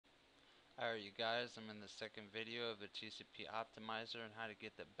Alright you guys, I'm in the second video of the Tcp Optimizer and how to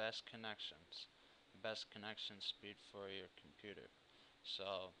get the best connections. The best connection speed for your computer.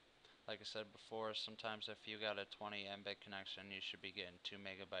 So, like I said before, sometimes if you got a 20 Mbit connection, you should be getting 2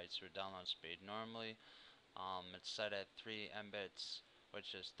 megabytes for download speed. Normally, it's set at 3 Mbits,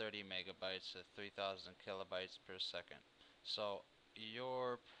 which is 30 megabytes to 3000 kilobytes per second. So,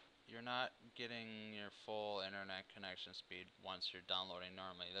 you're not getting your full internet connection speed once you're downloading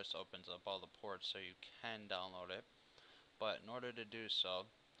normally. This opens up all the ports so you can download it. But in order to do so,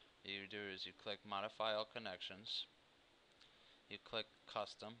 what you do is you click Modify All Connections. You click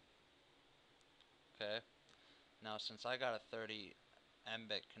Custom. Okay. Now since I got a 30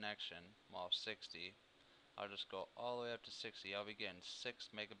 Mbit connection, well 60, I'll just go all the way up to 60. I'll be getting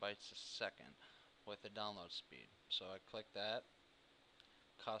 6 megabytes a second with the download speed. So I click that.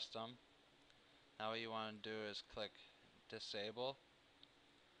 Custom. Now what you want to do is click Disable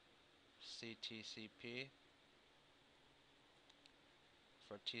CTCP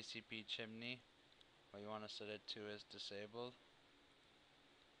for TCP chimney. What you want to set it to is disabled.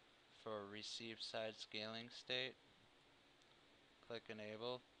 For receive side scaling state, click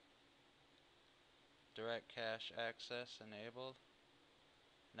Enable. Direct cache access enabled.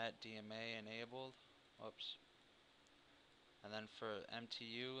 NetDMA enabled. Whoops. And then for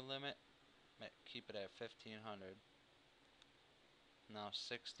MTU limit, keep it at 1500. Now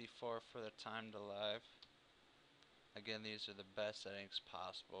 64 for the time to live. Again, these are the best settings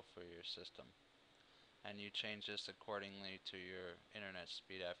possible for your system. And you change this accordingly to your internet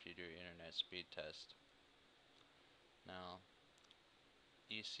speed after you do your internet speed test. Now,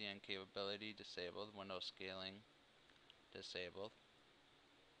 ECN capability disabled, window scaling disabled,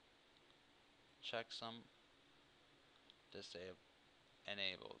 checksum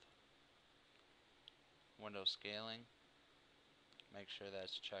enabled, window scaling, make sure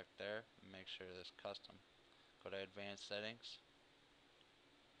that's checked there, and make sure that's custom. Go to advanced settings.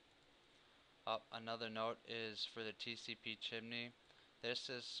 Another note is for the TCP chimney, this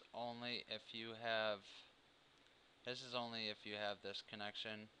is only if you have this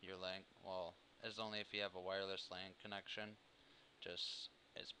connection, your LAN, well, it's only if you have a wireless LAN connection.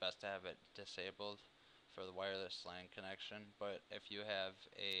 It's best to have it disabled for the wireless LAN connection, but if you have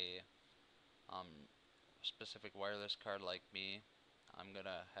a specific wireless card like me, I'm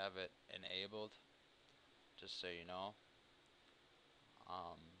gonna have it enabled, just so you know.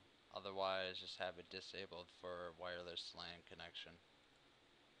 Otherwise, just have it disabled for wireless LAN connection.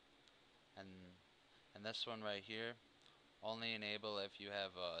 And this one right here, only enable if you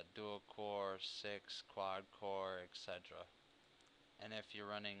have a dual core, 6, quad core, etc. And if you're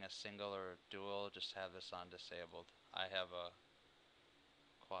running a single or dual, just have this on disabled. I have a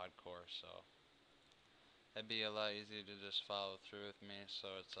quad core, so it'd be a lot easier to just follow through with me.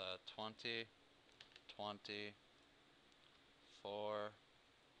 So it's 20, 20, 4,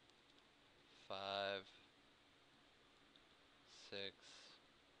 5, 6,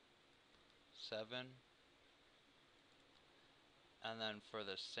 7. And then for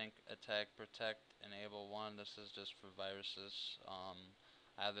the sync attack protect enable 1, this is just for viruses.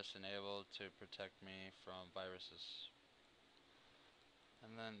 I have this enabled to protect me from viruses.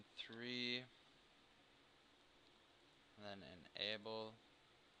 And then 3, and then enable.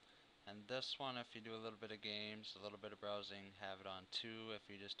 And this one, if you do a little bit of games, a little bit of browsing, have it on 2. If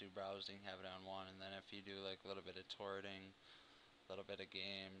you just do browsing, have it on 1. And then if you do like a little bit of torrenting, a little bit of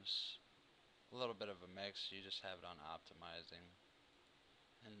games, a little bit of a mix, you just have it on optimizing.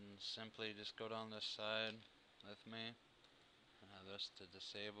 And simply just go down this side with me. I have this to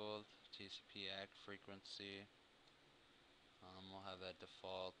disabled, TCP ACK frequency. We'll have that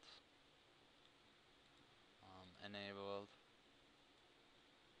default. Enabled,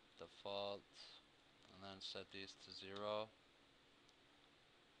 default, and then set these to 0.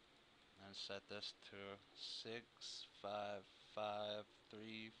 And set this to 6, 5, 5,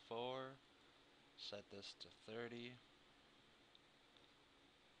 3, 4. Set this to 30.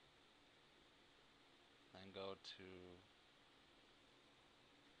 Then go to,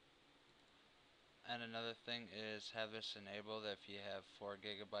 and another thing is have this enabled if you have 4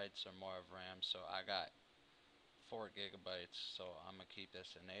 gigabytes or more of RAM. So I got 4 gigabytes, so I'm gonna keep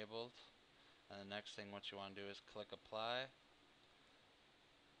this enabled. And the next thing what you want to do is click apply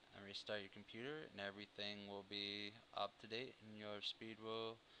and restart your computer, and everything will be up to date, and your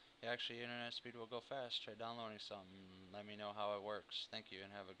internet speed will go fast. Try downloading something, let me know how it works. Thank you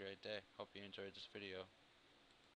and have a great day. Hope you enjoyed this video.